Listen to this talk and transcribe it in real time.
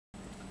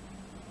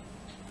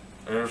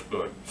and it's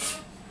good.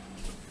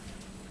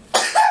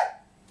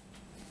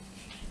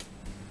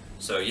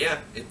 So yeah,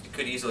 it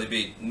could easily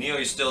be. Neil,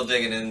 you're still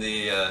digging in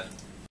the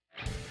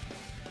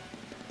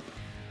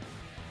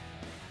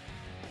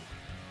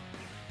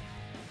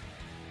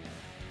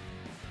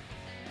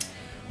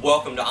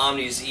Welcome to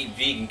Omnis Eat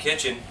Vegan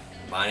Kitchen.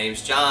 My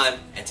name's John,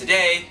 and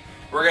today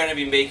we're going to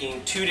be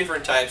making two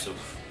different types of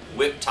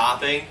whipped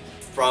topping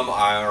from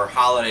our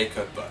holiday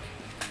cookbook.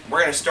 We're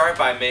going to start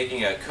by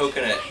making a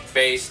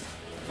coconut-based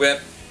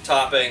whipped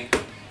topping,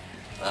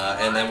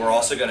 and then we're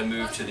also going to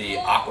move to the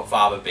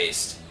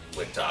aquafaba-based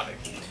whipped topping.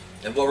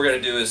 And what we're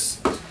going to do is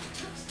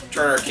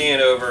turn our can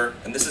over,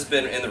 and this has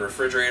been in the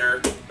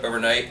refrigerator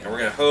overnight, and we're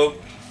going to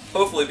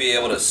hopefully be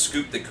able to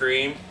scoop the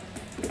cream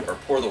or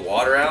pour the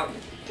water out,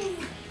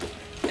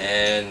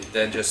 and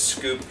then just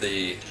scoop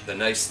the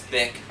nice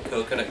thick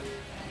coconut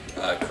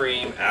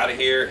cream out of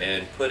here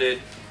and put it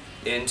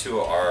into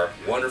our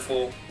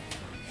wonderful,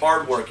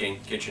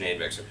 hard-working KitchenAid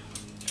mixer.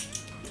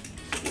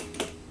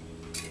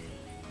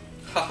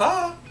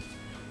 Haha!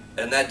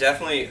 And that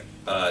definitely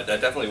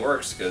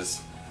works, because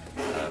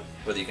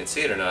whether you can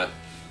see it or not,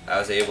 I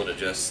was able to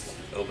just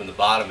open the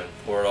bottom and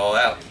pour it all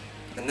out.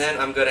 And then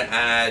I'm going to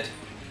add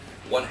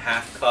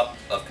 1/2 cup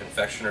of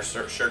confectioner's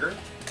sugar.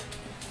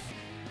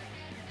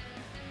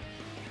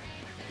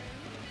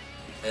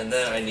 And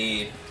then I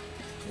need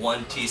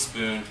 1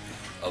 teaspoon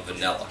of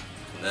vanilla.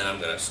 And then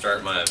I'm going to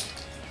start my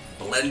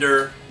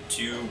blender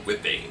to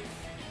whipping.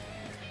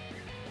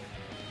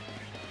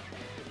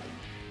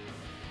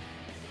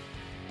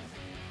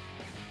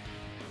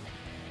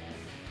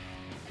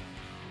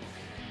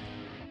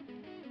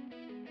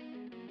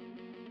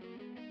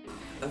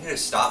 I'm going to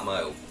stop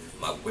my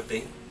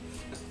whipping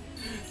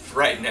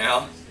right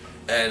now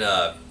and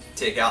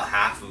take out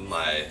half of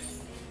my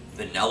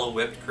vanilla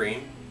whipped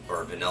cream,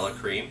 or vanilla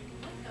cream.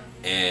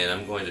 And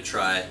I'm going to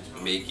try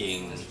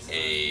making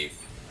a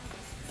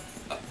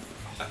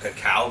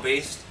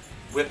cacao-based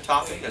whipped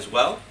topping as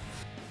well.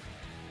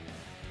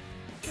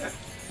 Okay.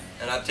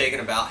 And I've taken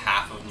about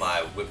half of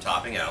my whipped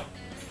topping out.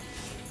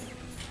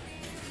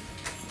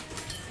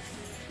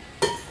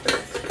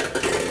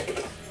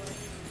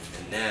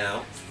 And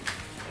now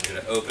I'm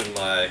going to open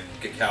my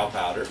cacao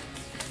powder,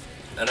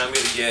 and I'm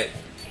going to get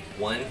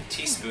 1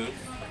 teaspoon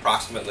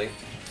approximately.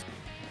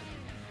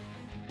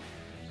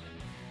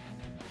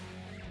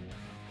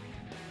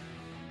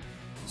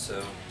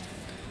 So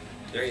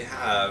there you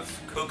have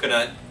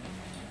coconut,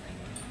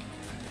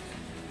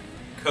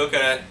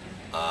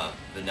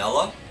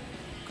 vanilla,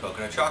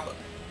 coconut chocolate.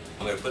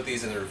 I'm going to put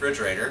these in the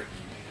refrigerator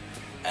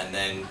and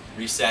then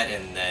reset,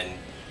 and then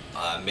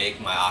make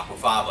my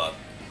aquafaba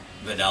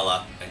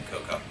vanilla and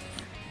cocoa.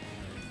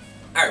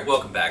 Alright,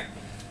 welcome back.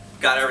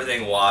 Got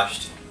everything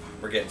washed.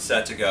 We're getting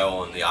set to go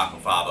on the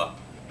aquafaba.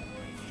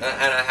 And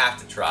I have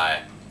to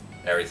try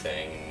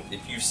everything.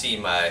 If you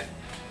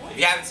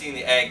haven't seen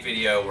the egg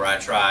video where I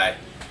try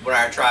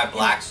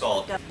black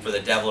salt for the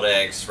deviled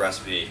eggs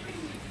recipe,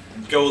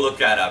 go look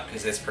that up,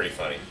 because it's pretty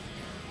funny.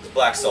 The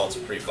black salt's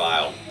pretty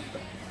vile,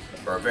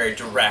 or a very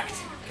direct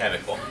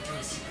chemical.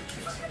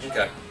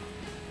 Okay.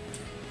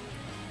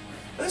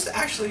 This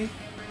actually,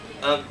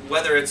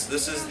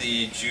 this is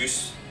the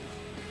juice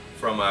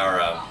from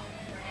our,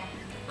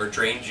 or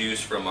drained juice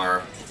from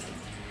our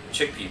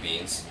chickpea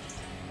beans,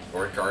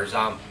 or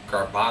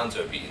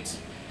garbanzo beans.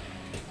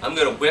 I'm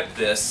going to whip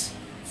this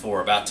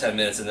for about 10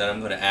 minutes, and then I'm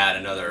going to add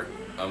a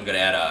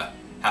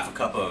 1/2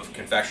 cup of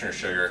confectioner's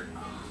sugar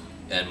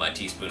and my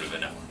teaspoon of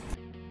vanilla.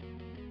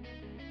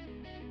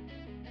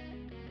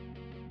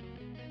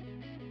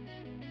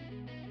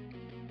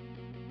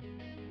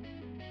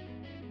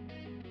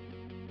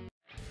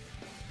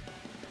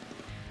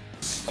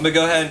 I'm going to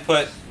go ahead and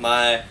put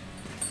my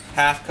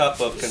 1/2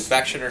 cup of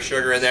confectioner's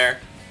sugar in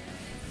there,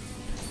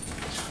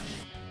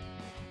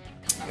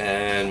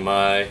 and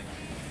my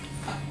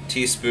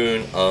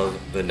teaspoon of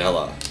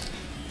vanilla.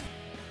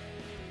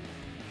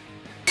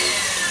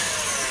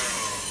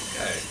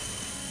 Okay,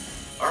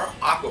 our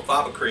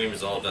aquafaba cream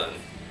is all done.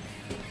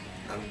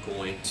 I'm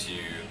going to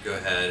go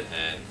ahead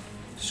and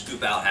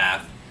scoop out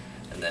half,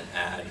 and then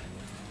add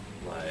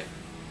my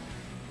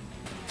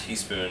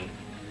teaspoon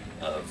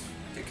of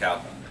cacao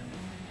powder.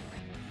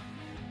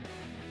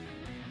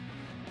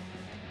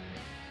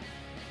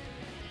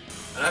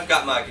 And I've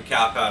got my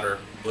cacao powder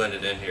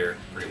blended in here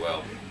pretty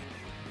well.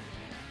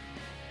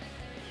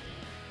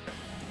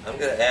 I'm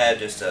going to add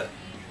just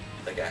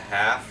like a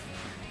 1/2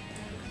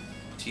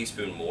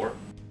 teaspoon more.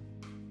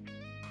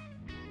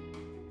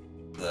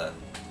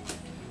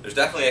 There's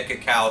definitely a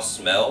cacao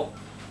smell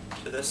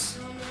to this,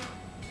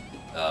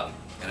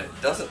 and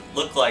it doesn't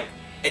look like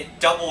it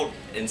doubled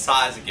in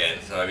size again.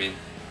 So I mean,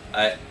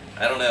 I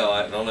don't know.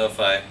 I don't know if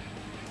I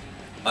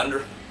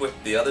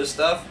under-whipped the other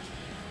stuff,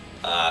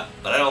 but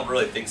I don't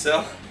really think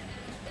so.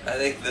 I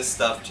think this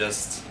stuff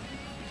just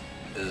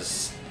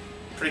is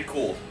pretty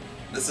cool.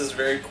 This is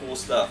very cool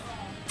stuff.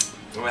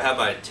 I'm going to have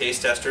my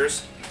taste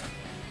testers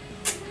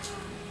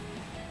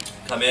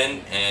come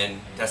in and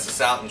test this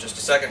out in just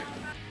a second.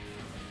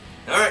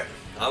 Alright,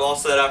 I'm all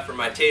set up for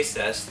my taste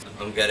test.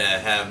 I'm gonna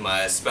have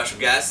my special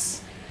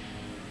guests,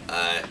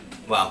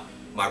 well,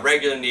 my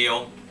regular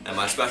Neil and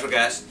my special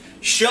guest,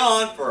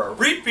 Sean, for a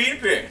repeat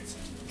appearance.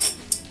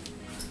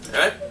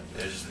 Alright,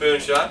 there's a spoon,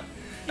 Sean.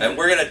 And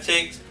we're gonna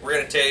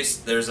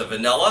taste, there's a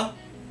vanilla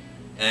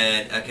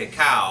and a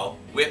cacao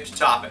whipped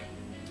topping.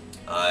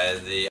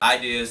 The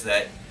idea is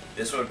that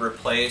this would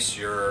replace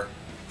your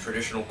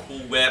traditional Cool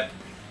Whip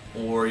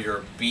or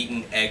your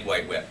beaten egg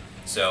white whip.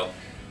 So,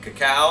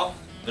 cacao,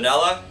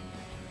 vanilla,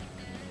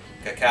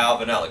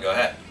 go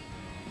ahead.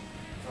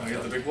 I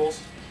get the big bowls?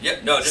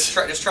 Yep, no, just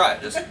try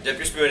it. Just dip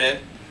your spoon in.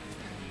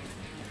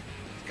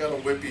 It's got a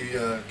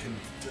whippy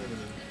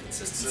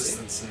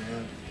consistency.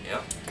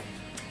 Yeah.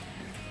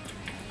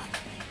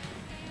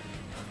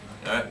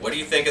 Alright, what do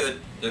you think of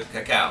the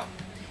cacao?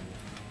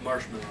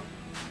 Marshmallow.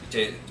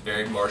 It's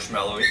very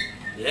marshmallowy.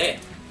 Yeah.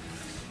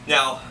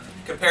 Now,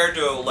 compared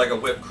to like a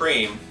whipped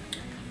cream,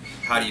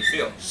 how do you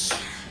feel?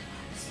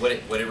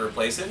 Would it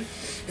replace it?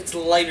 It's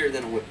lighter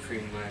than a whipped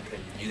cream in my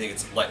opinion. You think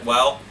it's like,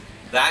 well,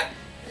 that's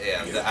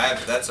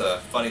a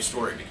funny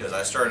story because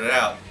I started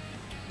out,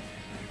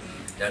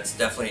 that's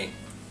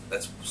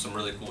some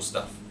really cool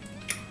stuff.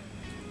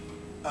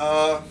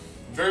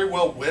 Very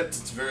well whipped.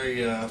 It's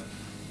very,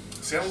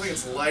 see, I don't think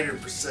it's lighter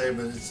per se,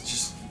 but it's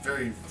just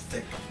very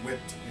thick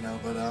whipped, you know,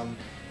 but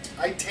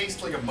I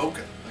taste like a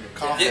mocha, like a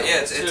coffee.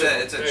 Yeah, it's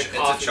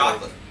a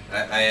chocolate.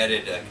 I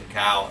added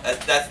cacao.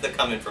 That's the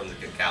coming from the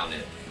cacao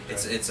nib.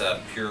 It's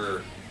a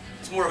pure,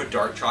 it's more of a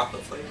dark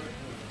chocolate flavor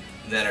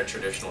than a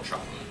traditional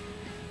chocolate.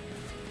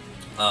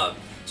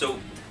 So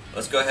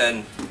let's go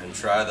ahead and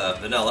try the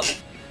vanilla.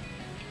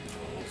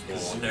 What's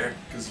going on there?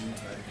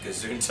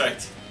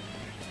 Gesundheit.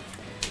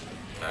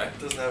 Alright. It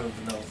doesn't have a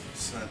vanilla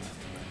scent.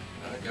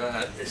 Alright, go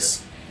ahead.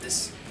 This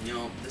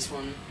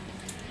one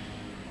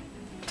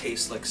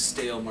tastes like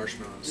stale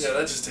marshmallows. Yeah,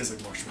 that just tastes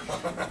like marshmallow.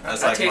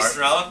 That's like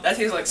marshmallow? That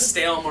tastes like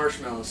stale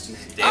marshmallows to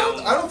me.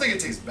 I don't think it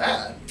tastes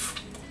bad.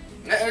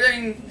 I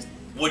mean,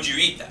 would you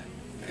eat that?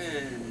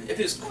 If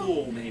it's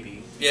cool,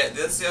 maybe. Yeah,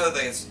 that's the other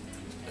thing.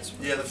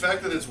 Yeah, the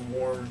fact that it's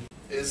warm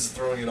is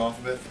throwing it off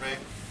a bit for me.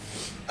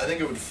 I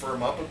think it would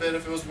firm up a bit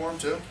if it was warm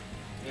too.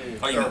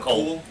 Oh, you mean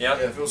cold? Yeah.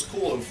 Yeah, if it was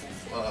cool, it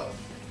would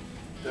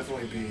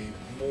definitely be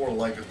more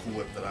like a Cool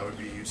Whip that I would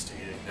be used to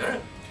eating.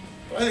 Alright.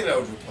 But I think that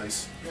would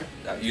replace.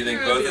 Yeah. You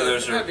think both of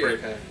those are pretty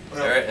okay.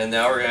 Alright, and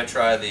now we're gonna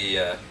try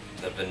the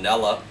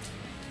vanilla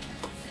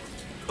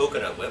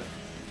coconut whip.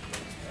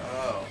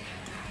 Oh.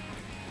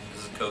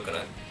 This is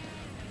coconut.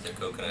 It's a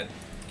coconut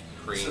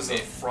cream. This is a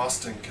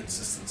frosting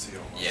consistency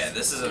almost. Yeah,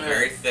 this is a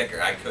very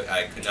thicker. I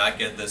could not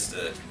get this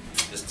to.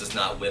 This does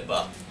not whip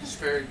up. This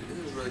is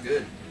really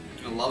good.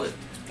 I love it.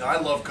 I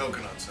love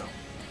coconuts, so.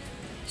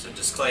 So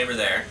disclaimer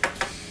there.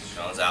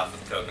 Sean's out for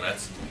the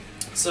coconuts.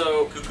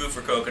 So Cuckoo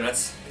for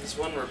coconuts. this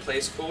one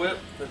replaced Cool Whip.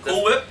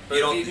 Cool Whip?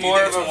 You think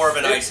it's more of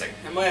an icing?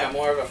 Yeah,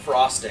 more of a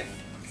frosting.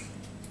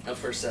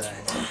 Per se.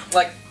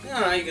 Like,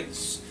 you could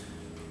just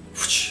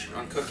whoosh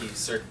on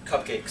cookies or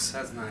cupcakes.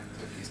 That's not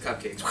cookies,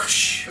 cupcakes.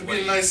 Whoosh. It'd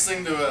be a nice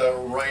thing to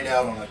write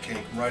out on a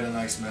cake. Write a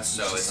nice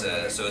message.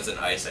 So it's an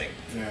icing.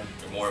 Yeah.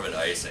 Or more of an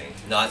icing.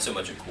 Not so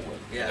much a Cool Whip.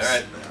 Yes.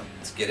 Alright. Yeah.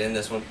 Let's get in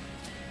this one.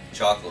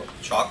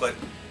 Chocolate.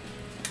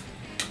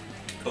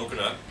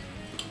 Coconut.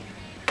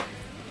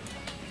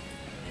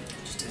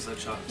 It just tastes like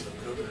chocolate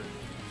with coconut.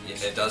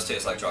 Yeah, it does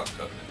taste like chocolate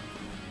coconut.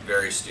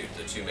 Very stewed.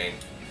 The two main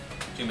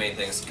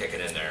things kicking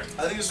in there.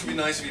 I think this would be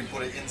nice if you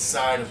put it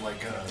inside of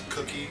like a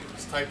cookie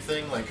type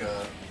thing, like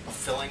a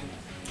filling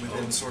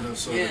within sort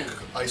of an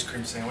ice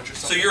cream sandwich or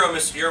something. So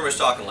you're almost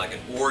talking like an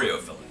Oreo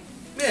filling.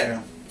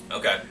 Yeah.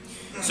 Okay.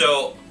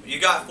 So you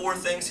got 4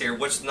 things here.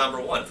 What's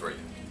number 1 for you?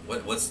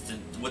 What's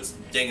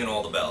dinging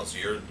all the bells?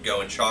 You're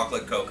going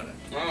chocolate coconut.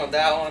 Oh,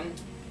 that one.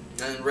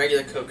 And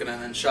regular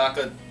coconut and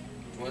chocolate.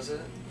 What was it?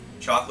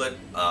 Chocolate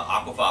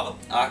aquafaba.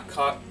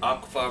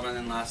 Aquafaba, and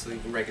then lastly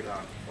regular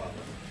aquafaba.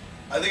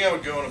 I think I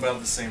would go in about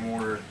the same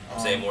order.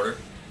 Same order.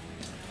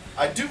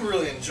 I do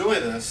really enjoy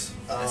this.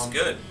 That's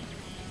good.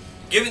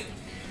 You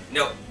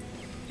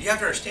have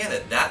to understand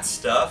that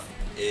stuff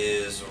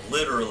is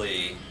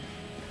literally,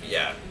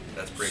 yeah,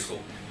 that's pretty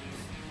cool.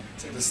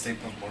 It's like the Stay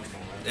Puft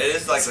Marshmallow. It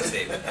is like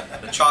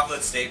the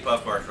chocolate Stay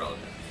Puft Marshmallow.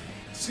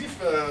 See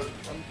if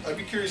I'd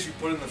be curious if you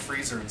put it in the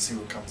freezer and see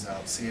what comes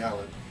out. See how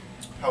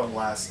it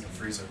lasts in the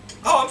freezer.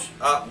 Oh,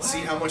 see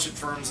how much it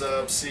firms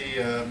up. See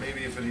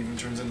maybe if it even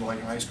turns into like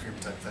an ice cream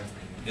type thing.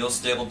 Neil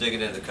Stable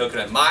digging into the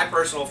coconut. My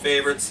personal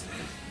favorites.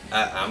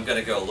 I'm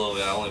gonna go a little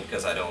bit only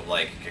because I don't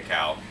like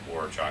cacao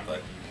or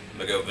chocolate. I'm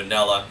gonna go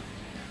vanilla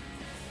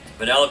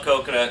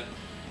coconut,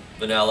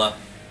 vanilla,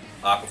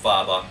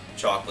 aquafaba,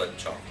 chocolate.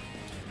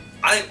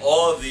 I think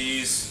all of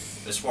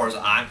these, as far as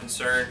I'm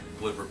concerned,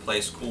 would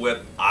replace Cool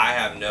Whip. I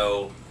have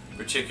no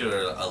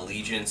particular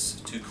allegiance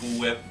to Cool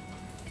Whip.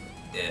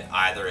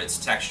 Either its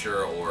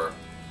texture or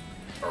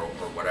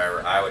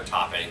whatever. I would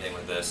top anything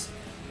with this.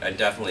 I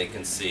definitely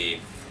can see.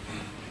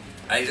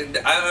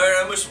 I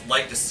almost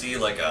like to see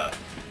like a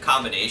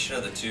combination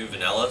of the two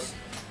vanillas.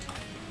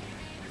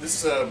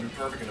 This would be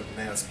perfect in a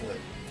banana split.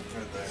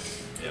 right there.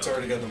 Yeah. It's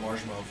already got the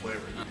marshmallow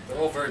flavor. They're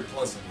all very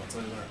pleasant, I'll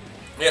tell you that.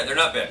 Yeah, they're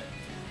not bad.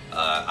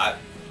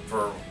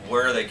 For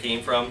where they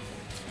came from,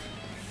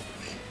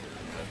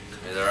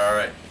 they're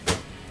alright.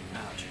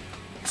 Ouch.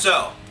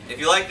 So, if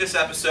you like this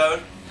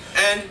episode,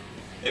 and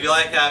if you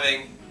like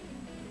having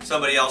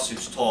somebody else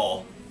who's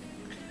tall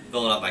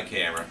filling up my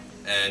camera,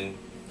 and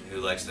who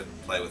likes to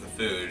play with the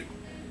food,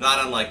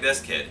 not unlike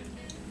this kid,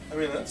 I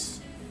mean, that's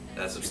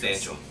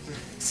substantial.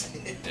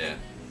 Yeah.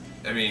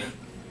 I mean,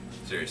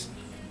 seriously.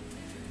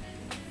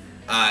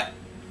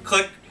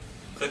 Click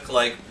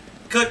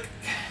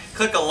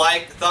a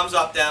like, thumbs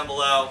up down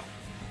below,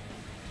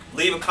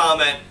 leave a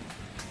comment.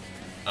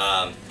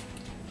 I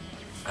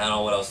don't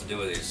know what else to do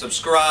with these.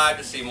 Subscribe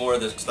to see more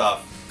of this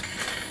stuff.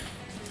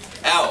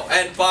 Oh,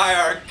 and buy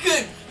our,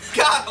 good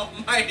God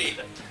almighty,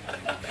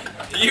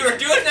 you were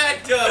doing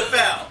that to a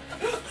bell.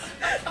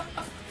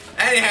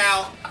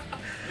 Anyhow,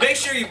 make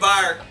sure you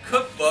buy our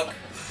cookbook.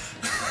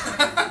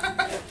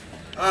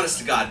 Honest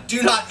to God,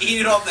 do not eat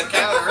it off the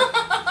counter.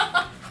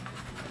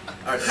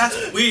 Alright,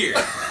 that's weird.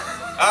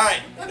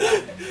 Alright,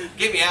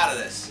 get me out of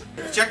this.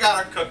 Check out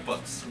our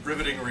cookbooks.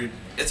 riveting read.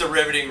 It's a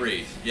riveting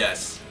read,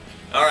 yes.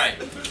 Alright,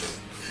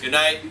 good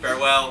night,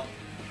 farewell,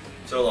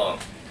 so long.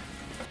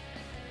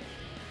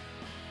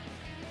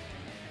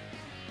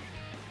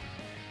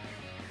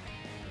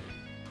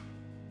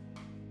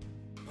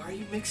 Why are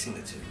you mixing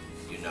the two?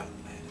 You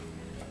knucklehead.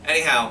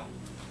 Anyhow.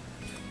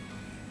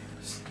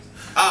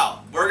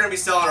 Oh, we're going to be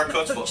selling our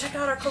cookbook. Check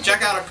out our cookbook.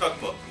 Check out our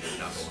cookbook. You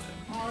knucklehead.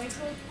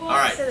 Oh,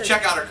 Alright,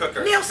 check out our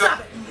cooker. Neil, stop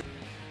it!